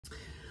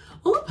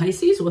Hello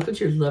Pisces, welcome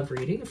to your love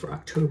reading for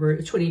October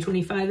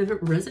 2025. If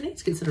it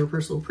resonates, consider a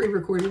personal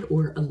pre-recorded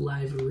or a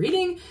live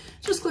reading.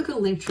 Just click on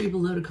the link tree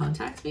below to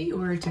contact me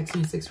or text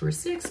me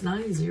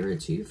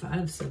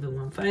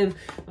 646-902-5715.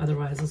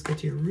 Otherwise, let's get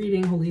to your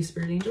reading. Holy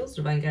Spirit, angels,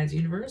 divine guides,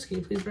 universe, can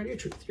you please provide your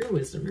truth, your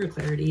wisdom, your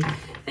clarity,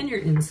 and your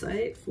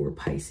insight for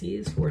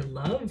Pisces, for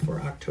love, for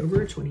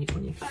October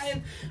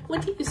 2025.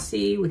 What do you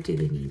see? What do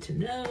they need to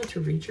know to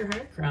reach your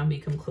higher crown,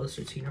 become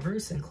closer to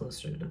universe and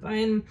closer to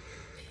divine?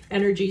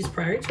 Energies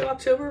prior to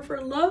October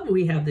for love,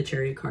 we have the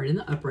Chariot card in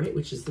the upright,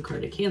 which is the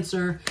card of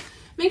Cancer.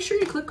 Make sure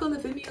you click on the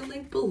Vimeo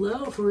link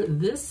below for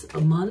this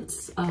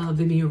month's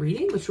Vimeo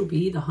reading, which will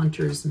be the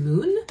Hunter's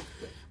Moon,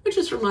 which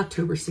is from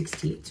October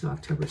 16th to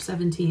October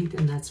 17th.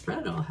 In that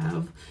spread, I'll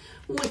have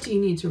what do you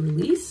need to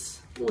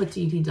release, what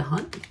do you need to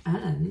hunt,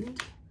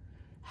 and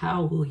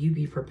how will you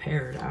be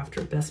prepared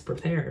best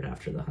prepared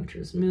after the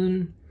Hunter's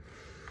Moon.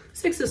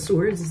 Six of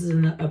Swords is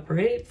in the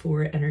upright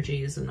for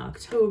energies in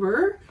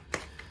October.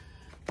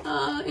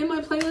 In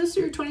my playlist,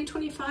 your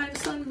 2025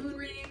 Sun Moon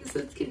readings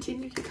that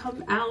continue to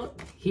come out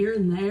here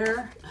and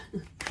there.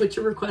 Put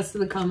your requests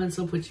in the comments,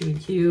 I'll put you in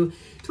queue.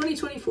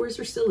 2024s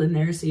are still in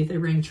there, see if they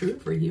ring true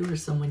for you or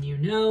someone you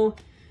know.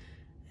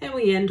 And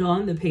we end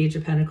on the Page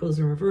of Pentacles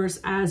in reverse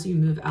as you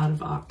move out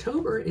of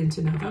October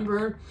into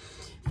November.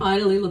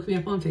 Finally, look me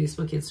up on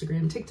Facebook,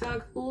 Instagram,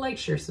 TikTok. Like,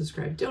 share,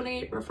 subscribe,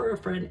 donate, refer a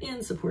friend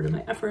in support of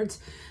my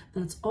efforts.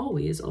 That's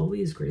always,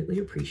 always greatly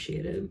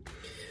appreciated.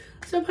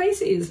 So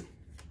Pisces,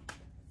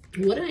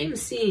 what I'm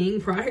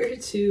seeing prior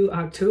to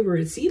October,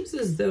 it seems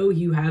as though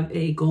you have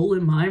a goal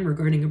in mind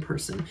regarding a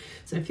person.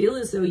 So I feel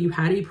as though you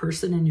had a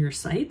person in your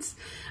sights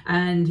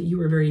and you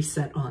were very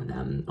set on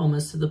them,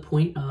 almost to the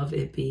point of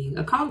it being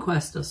a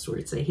conquest of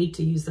sorts. I hate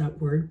to use that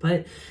word,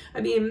 but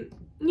I mean,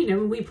 you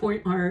know, we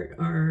point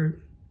our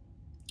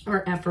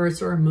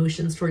efforts or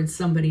emotions towards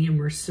somebody and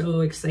we're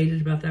so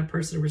excited about that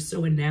person, we're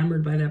so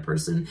enamored by that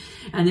person,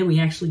 and then we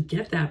actually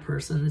get that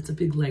person. It's a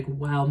big like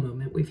wow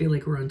moment. We feel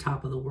like we're on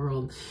top of the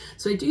world.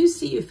 So I do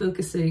see you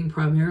focusing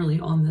primarily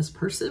on this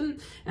person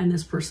and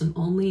this person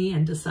only,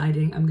 and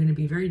deciding I'm going to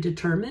be very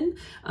determined,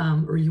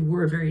 or you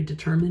were very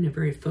determined and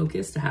very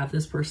focused to have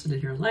this person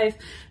in your life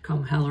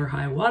come hell or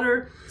high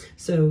water.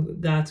 So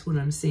that's what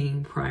I'm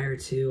seeing prior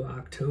to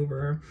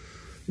October.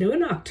 Now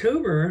in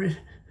October,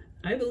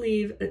 I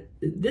believe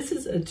this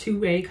is a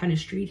two-way kind of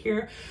street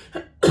here.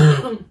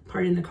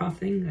 Pardon the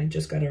coughing. I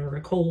just got over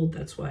a cold.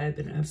 That's why I've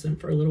been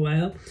absent for a little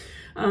while.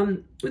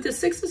 With the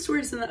Six of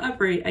Swords in the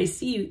upright, I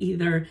see you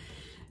either,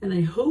 and I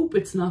hope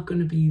it's not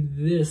going to be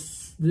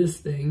this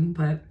thing,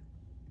 but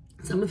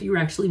some of you are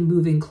actually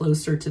moving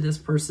closer to this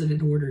person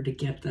in order to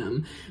get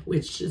them,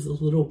 which is a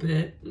little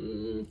bit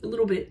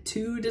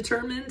too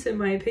determined, in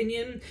my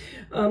opinion.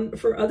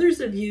 For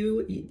others of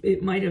you,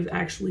 it might have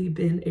actually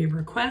been a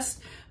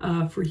request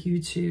for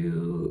you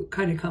to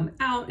kind of come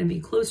out and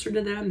be closer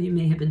to them. You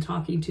may have been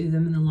talking to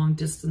them and the long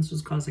distance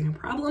was causing a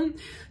problem.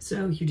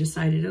 So you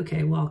decided,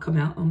 okay, well, I'll come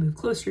out, I'll move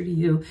closer to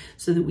you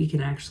so that we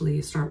can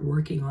actually start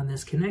working on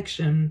this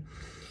connection.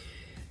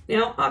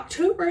 Now,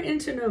 October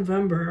into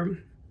November,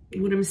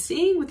 what I'm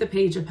seeing with the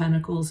Page of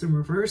Pentacles in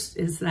reverse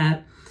is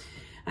that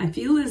I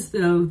feel as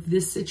though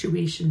this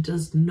situation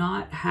does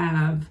not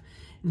have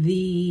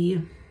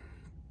the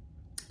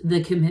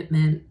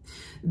commitment,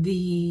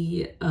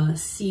 the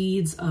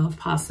seeds of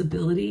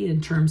possibility in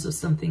terms of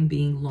something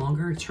being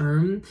longer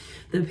term.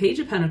 The Page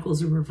of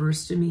Pentacles in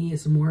reverse to me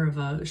is more of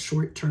a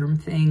short-term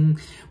thing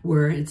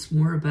where it's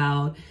more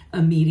about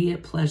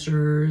immediate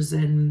pleasures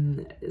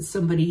and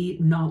somebody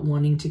not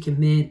wanting to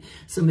commit,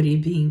 somebody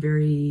being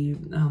very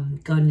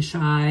gun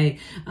shy,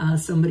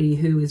 somebody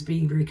who is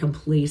being very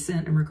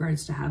complacent in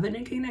regards to having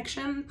a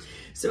connection.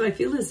 So I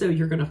feel as though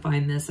you're going to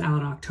find this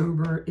out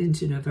October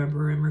into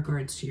November in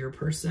regards to your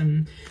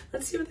person.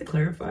 Let's see what the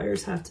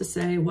clarifiers have to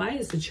say. Why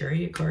is the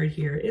Chariot card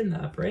here in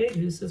the upright?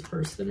 Who's this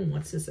person and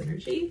what's this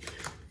energy?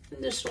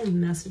 Additional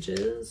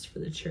messages for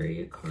the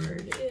Chariot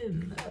card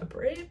in the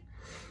upright.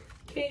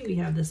 Okay, we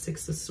have the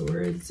Six of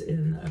Swords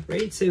in the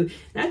upright. So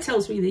that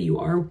tells me that you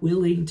are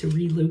willing to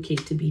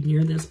relocate to be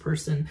near this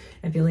person.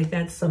 I feel like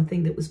that's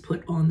something that was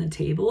put on the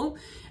table.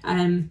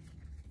 I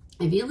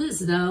feel as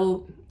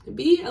though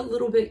be a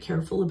little bit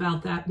careful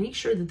about that. Make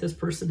sure that this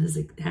person has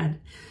had,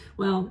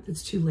 well,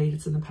 it's too late,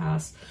 it's in the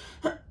past.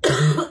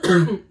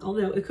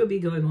 Although it could be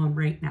going on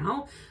right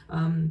now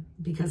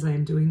because I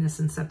am doing this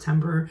in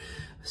September.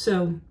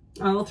 So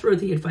I'll throw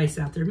the advice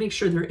out there. Make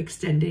sure they're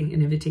extending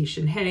an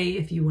invitation. Hey,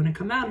 if you want to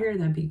come out here,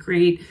 that'd be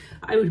great.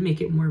 I would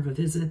make it more of a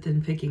visit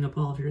than picking up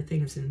all of your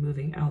things and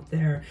moving out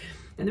there.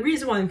 And the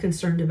reason why I'm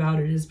concerned about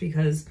it is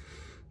because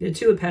the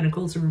Two of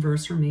Pentacles in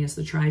reverse for me is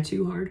the try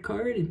too hard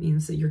card. It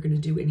means that you're going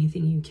to do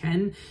anything you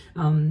can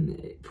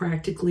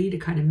practically to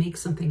kind of make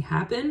something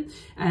happen.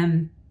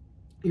 And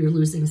you're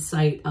losing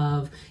sight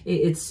of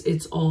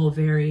it's all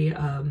very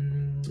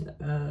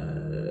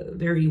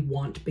very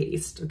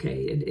want-based,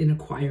 okay, in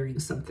acquiring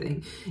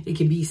something. It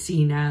can be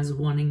seen as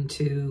wanting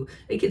to,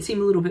 it can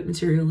seem a little bit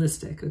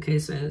materialistic, okay,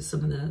 so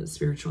some of the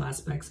spiritual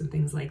aspects and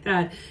things like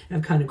that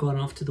have kind of gone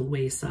off to the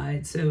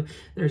wayside. So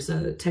there's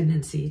a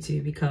tendency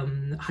to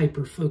become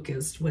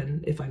hyper-focused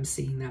if I'm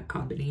seeing that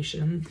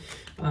combination.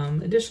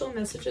 Additional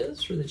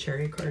messages for the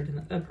Chariot card in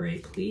the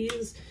upright,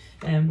 please.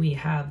 And we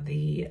have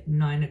the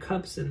Nine of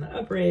Cups in the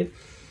upright.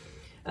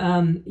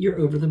 You're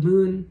over the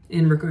moon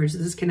in regards to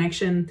this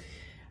connection.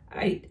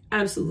 I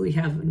absolutely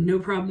have no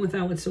problem with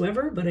that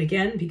whatsoever. But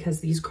again,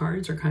 because these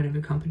cards are kind of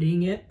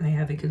accompanying it, I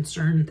have a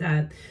concern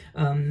that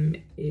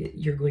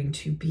you're going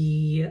to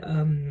be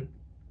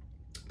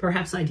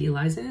perhaps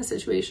idealizing a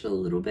situation a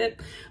little bit,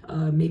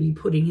 maybe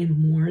putting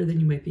in more than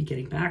you might be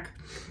getting back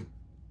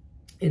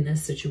in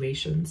this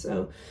situation.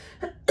 So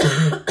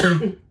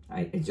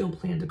I don't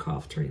plan to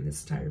cough during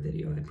this entire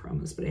video, I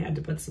promise, but I had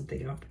to put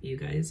something out for you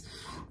guys.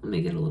 Let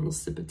me get a little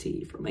sip of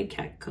tea from my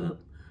cat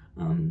cup.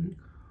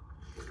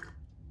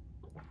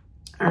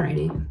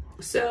 Alrighty,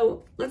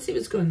 so let's see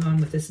what's going on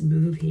with this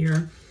move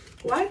here.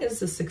 Why is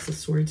the Six of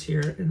Swords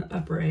here in the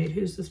upright?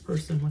 Who's this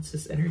person? What's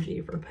this energy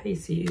for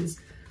Pisces?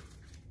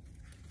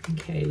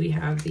 Okay, we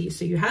have these.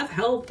 So you have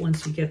help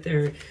once you get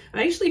there.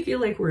 I actually feel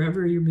like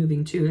wherever you're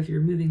moving to, if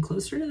you're moving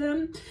closer to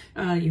them,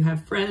 you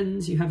have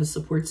friends, you have a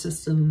support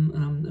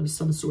system of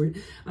some sort,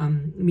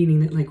 meaning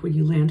that like when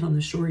you land on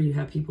the shore, you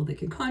have people that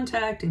can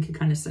contact and can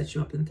kind of set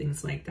you up and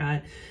things like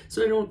that.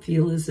 So I don't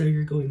feel as though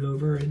you're going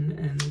over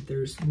and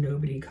there's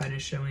nobody kind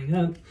of showing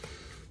up.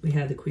 We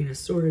had the Queen of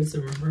Swords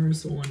in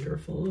reverse,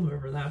 wonderful,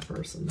 whoever that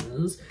person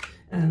is,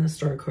 and the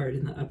Star card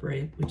in the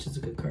upright, which is a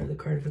good card, the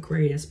card of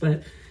Aquarius.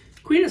 But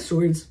Queen of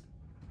Swords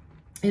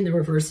in the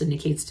reverse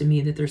indicates to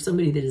me that there's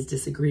somebody that is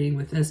disagreeing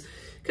with this.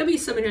 Could be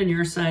somebody on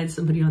your side,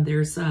 somebody on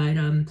their side.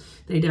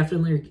 They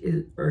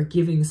definitely are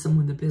giving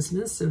someone the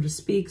business, so to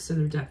speak. So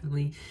they're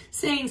definitely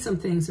saying some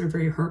things that are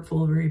very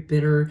hurtful, very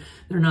bitter.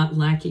 They're not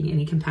lacking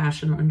any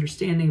compassion or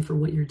understanding for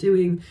what you're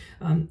doing.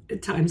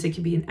 At times it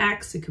could be an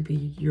ex, it could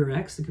be your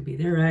ex, it could be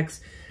their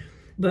ex.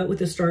 But with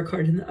the Star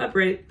card in the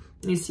upright,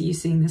 I see you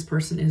seeing this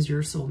person is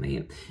your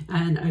soulmate.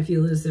 And I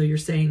feel as though you're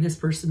saying this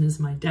person is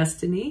my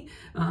destiny.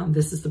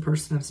 This is the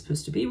person I'm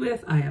supposed to be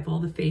with. I have all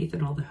the faith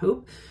and all the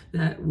hope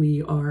that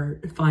we are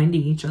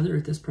finding each other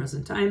at this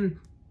present time.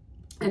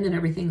 And then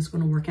everything's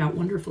going to work out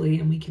wonderfully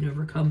and we can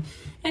overcome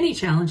any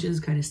challenges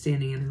kind of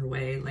standing in our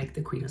way, like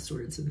the Queen of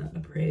Swords in the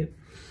upright.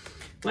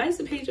 Why is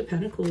the Page of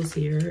Pentacles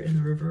here in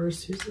the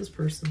reverse? Who's this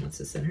person? What's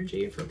this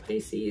energy for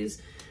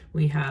Pisces?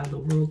 We have the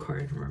World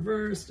card in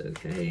reverse.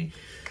 Okay.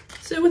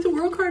 So with the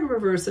World card in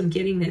reverse, I'm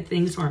getting that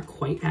things aren't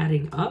quite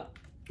adding up.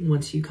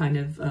 Once you kind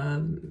of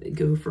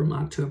go from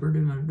October to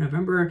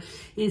November,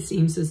 it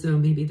seems as though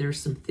maybe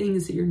there's some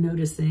things that you're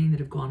noticing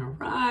that have gone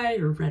awry,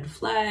 or red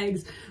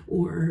flags,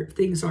 or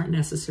things aren't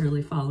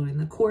necessarily following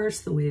the course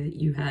the way that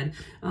you had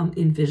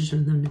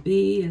envisioned them to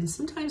be. And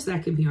sometimes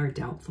that can be our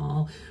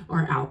downfall.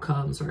 Our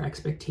outcomes, our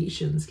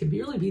expectations can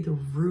really be the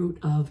root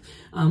of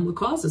what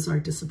causes our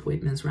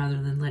disappointments, rather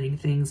than letting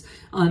things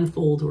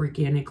unfold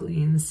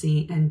organically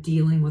and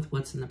dealing with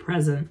what's in the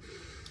present.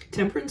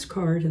 Temperance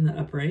card in the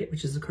upright,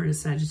 which is the card of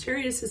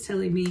Sagittarius, is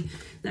telling me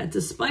that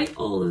despite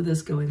all of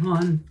this going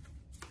on,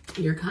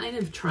 you're kind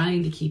of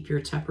trying to keep your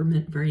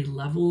temperament very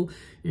level.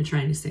 You're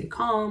trying to stay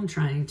calm,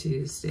 trying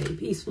to stay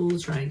peaceful,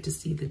 trying to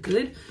see the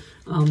good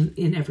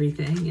in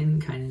everything,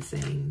 and kind of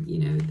saying,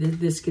 you know,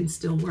 this can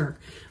still work.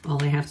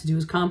 All I have to do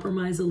is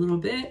compromise a little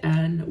bit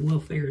and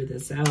we'll figure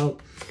this out.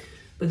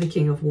 But the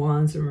King of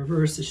Wands in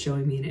reverse is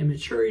showing me an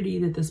immaturity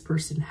that this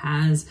person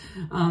has.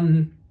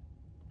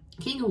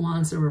 King of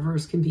Wands in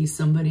reverse can be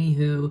somebody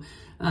who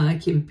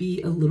can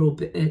be a little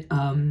bit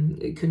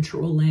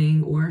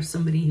controlling, or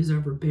somebody who's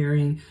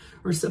overbearing,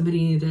 or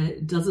somebody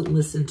that doesn't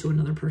listen to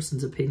another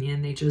person's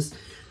opinion.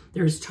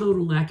 There's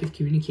total lack of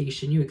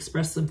communication. You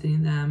express something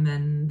to them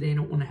and they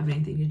don't want to have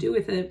anything to do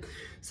with it.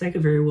 So that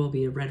could very well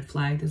be a red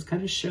flag that's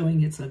kind of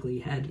showing its ugly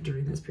head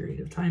during this period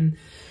of time.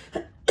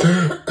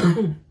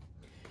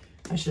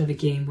 I should have a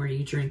game where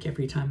you drink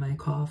every time I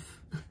cough.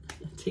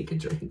 Take a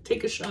drink,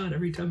 take a shot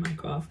every time I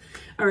cough.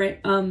 All right.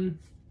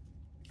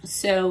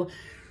 So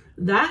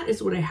that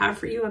is what I have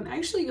for you. I'm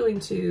actually going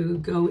to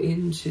go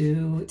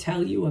into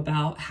tell you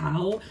about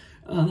how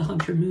the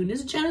Hunter Moon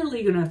is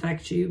generally going to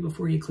affect you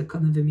before you click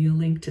on the Vimeo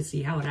link to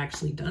see how it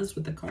actually does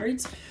with the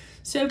cards.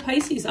 So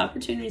Pisces,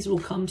 opportunities will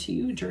come to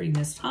you during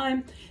this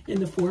time in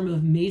the form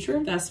of major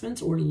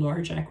investments or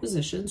large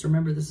acquisitions.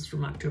 Remember, this is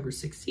from October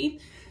 16th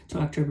to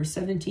October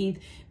 17th.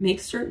 Make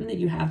certain that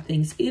you have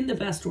things in the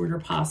best order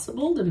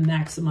possible to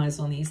maximize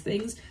on these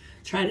things.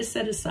 Try to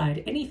set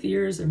aside any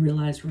fears and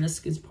realize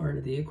risk is part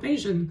of the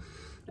equation.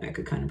 That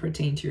could kind of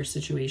pertain to your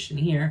situation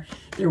here.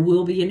 There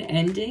will be an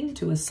ending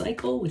to a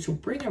cycle, which will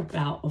bring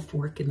about a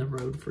fork in the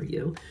road for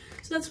you.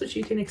 So that's what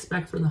you can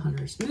expect from the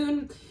Hunter's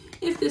Moon.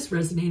 If this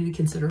resonated,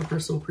 consider a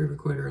personal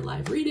pre-recorded or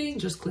live reading.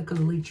 Just click on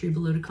the link tree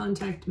below to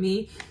contact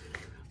me.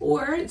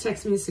 or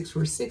text me at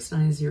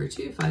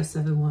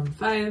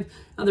 646-902-5715.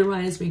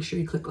 Otherwise, make sure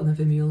you click on the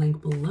Vimeo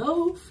link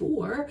below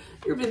for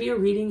your Vimeo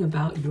reading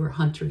about your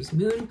Hunter's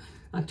Moon,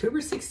 October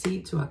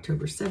 16th to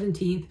October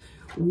 17th,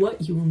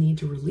 what you will need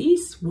to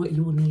release, what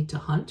you will need to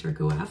hunt or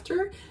go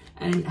after,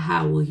 and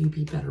how will you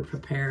be better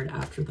prepared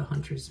after the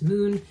Hunter's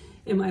Moon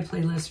in my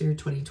playlist for your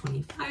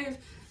 2025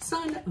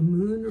 Sun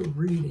Moon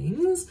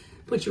readings.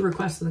 Put your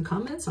requests in the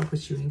comments. I'll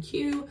put you in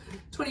queue.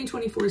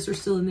 2024s are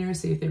still in there.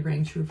 See if they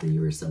rang true for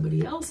you or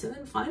somebody else. And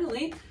then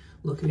finally,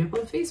 look me up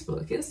on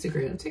Facebook,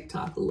 Instagram,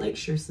 TikTok. Like,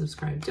 share,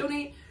 subscribe,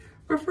 donate,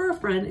 refer a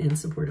friend in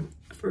support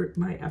for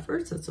my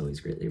efforts. That's always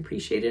greatly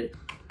appreciated.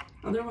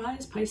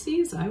 Otherwise,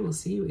 Pisces, I will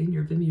see you in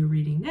your Vimeo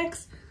reading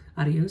next.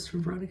 Adios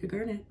from Veronica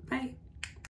Garnett. Bye.